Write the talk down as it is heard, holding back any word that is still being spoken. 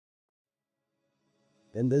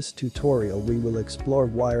In this tutorial we will explore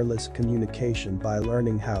wireless communication by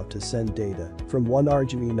learning how to send data from one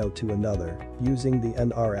Arduino to another using the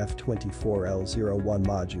NRF24L01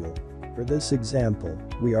 module. For this example,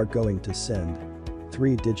 we are going to send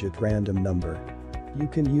 3-digit random number. You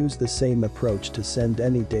can use the same approach to send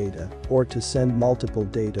any data or to send multiple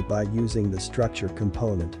data by using the structure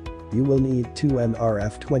component. You will need two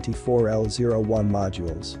NRF24L01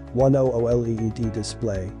 modules, one OLED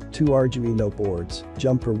display, two Arduino boards,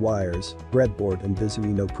 jumper wires, breadboard and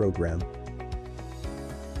Arduino program.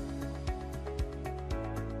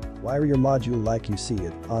 Wire your module like you see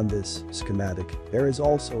it on this schematic. There is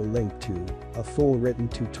also a link to a full written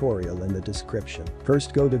tutorial in the description.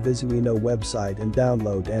 First go to Arduino website and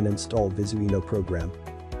download and install Arduino program.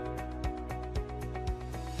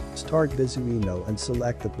 Start Arduino and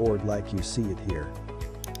select the board like you see it here.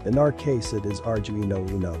 In our case it is Arduino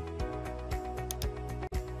Uno.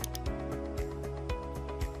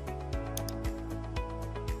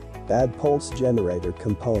 Add pulse generator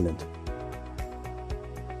component.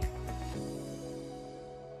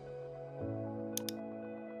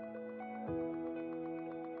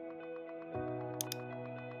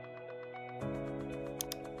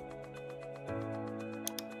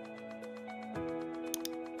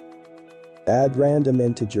 Add random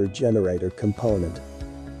integer generator component.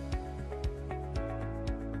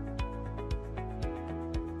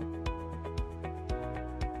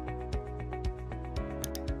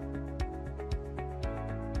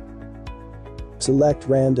 Select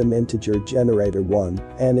random integer generator 1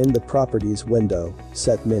 and in the properties window,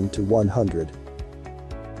 set min to 100.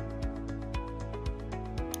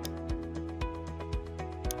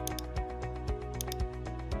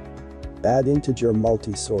 Add integer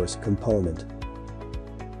multi-source component.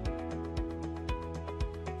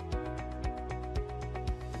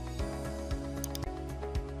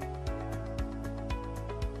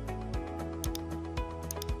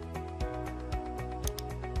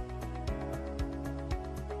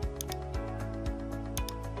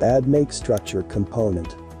 Add make structure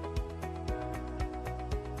component.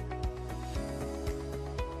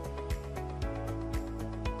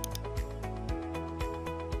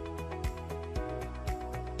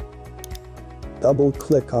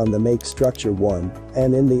 Double-click on the Make Structure 1,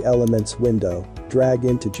 and in the Elements window, drag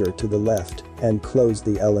integer to the left, and close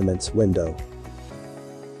the Elements window.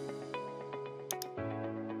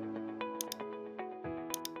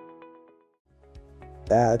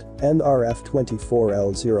 Add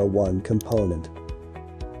NRF24L01 component.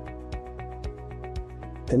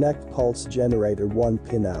 Connect pulse generator 1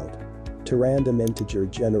 pin out to random integer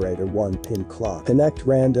generator 1 pin clock. Connect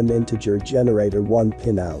random integer generator 1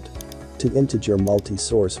 pin out to integer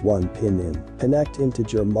multi-source 1 pin in. Connect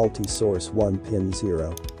integer multi-source 1 pin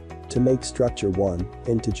 0 to make structure 1,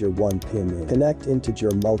 integer 1 pin in. Connect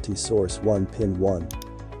integer multi-source 1 pin 1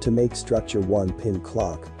 to make structure 1 pin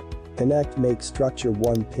clock. Connect make structure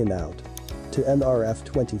 1 pin out to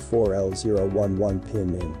NRF24L01 1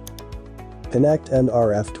 pin in. Connect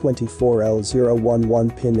NRF24L01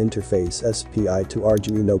 1 pin interface SPI to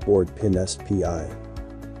Arduino board pin SPI.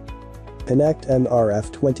 Connect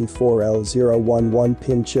NRF24L01 1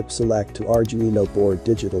 pin chip select to Arduino board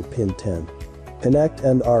digital pin 10. Connect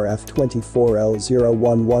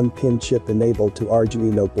NRF24L01 1 pin chip enable to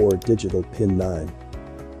Arduino board digital pin 9.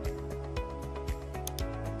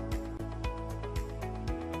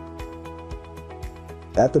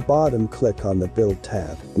 At the bottom click on the Build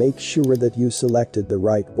tab. Make sure that you selected the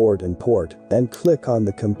right board and port, and click on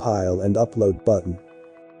the Compile and Upload button.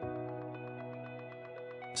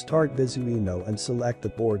 Start Arduino and select the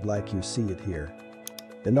board like you see it here.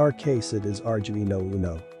 In our case it is Arduino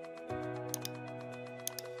Uno.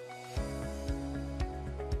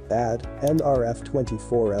 Add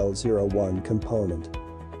NRF24L01 component.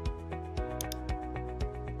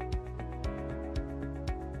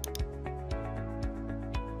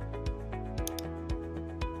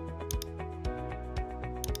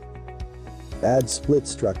 Add split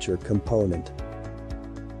structure component.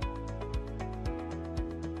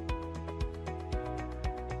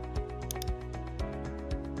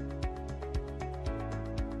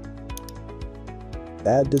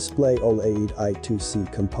 Add display OLED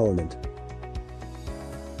I2C component.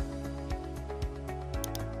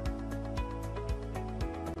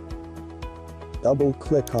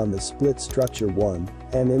 Double-click on the split structure 1,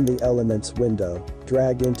 and in the Elements window,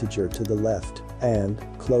 drag integer to the left, and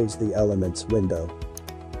close the Elements window.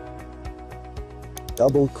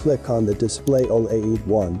 Double-click on the display OLED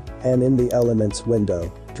 1, and in the Elements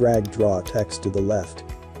window, drag draw text to the left.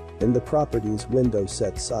 In the Properties window,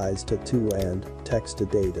 set size to 2 and text to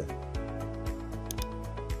data.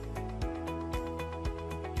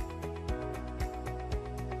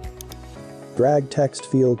 Drag text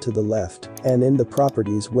field to the left, and in the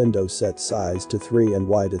Properties window set size to 3 and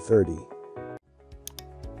Y to 30.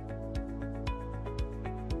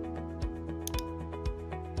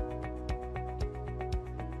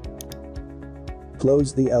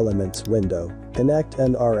 Close the Elements window. Connect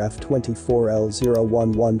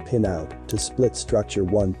NRF24L01 pin out to split structure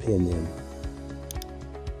 1 pin in.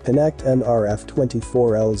 Connect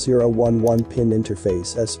NRF24L011 pin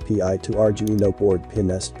interface SPI to Arduino board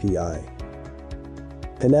pin SPI.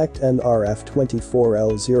 Connect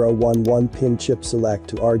NRF24L011 pin chip select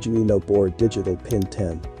to Arduino board digital pin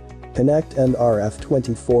 10. Connect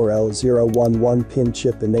NRF24L011 pin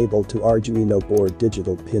chip enable to Arduino board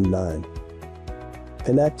digital pin 9.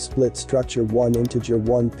 Connect split structure 1 integer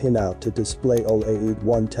 1 pin out to display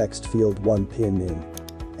OL81 text field 1 pin in.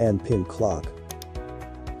 And pin clock.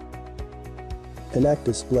 Connect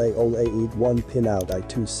display OL81 pin out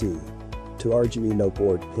I2C to Arduino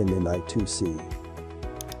board pin in I2C.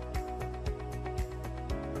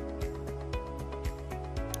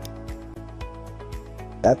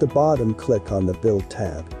 At the bottom, click on the Build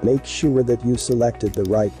tab. Make sure that you selected the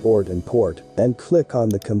right board and port, then click on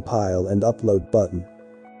the Compile and Upload button.